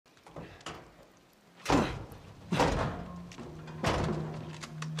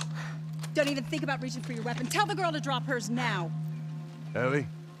Don't even think about reaching for your weapon. Tell the girl to drop hers now. Ellie,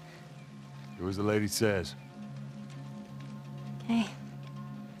 do as the lady says. Okay.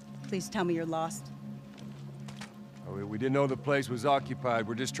 Please tell me you're lost. Oh, we didn't know the place was occupied.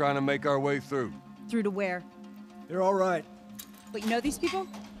 We're just trying to make our way through. Through to where? They're all right. Wait, you know these people?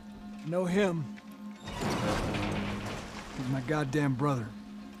 Know him. He's my goddamn brother.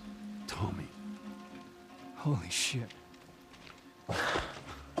 Tommy. Holy shit. How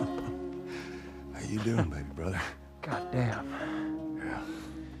you doing, baby brother? Goddamn. Yeah.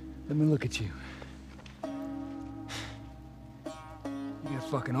 Let me look at you. You get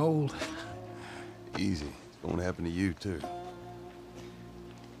fucking old. Easy. It's going to happen to you, too.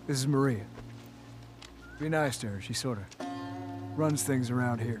 This is Maria. Be nice to her. She sort of runs things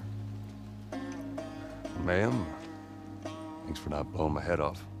around here. Ma'am, thanks for not blowing my head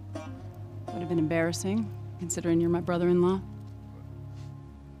off. Would have been embarrassing, considering you're my brother-in-law.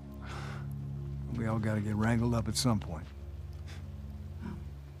 We all gotta get wrangled up at some point.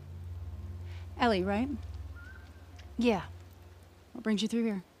 Ellie, right? Yeah. What brings you through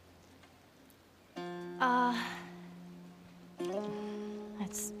here?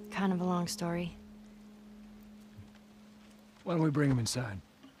 That's kind of a long story. Why don't we bring him inside?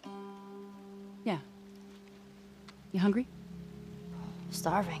 Yeah. You hungry?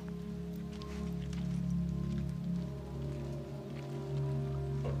 Starving.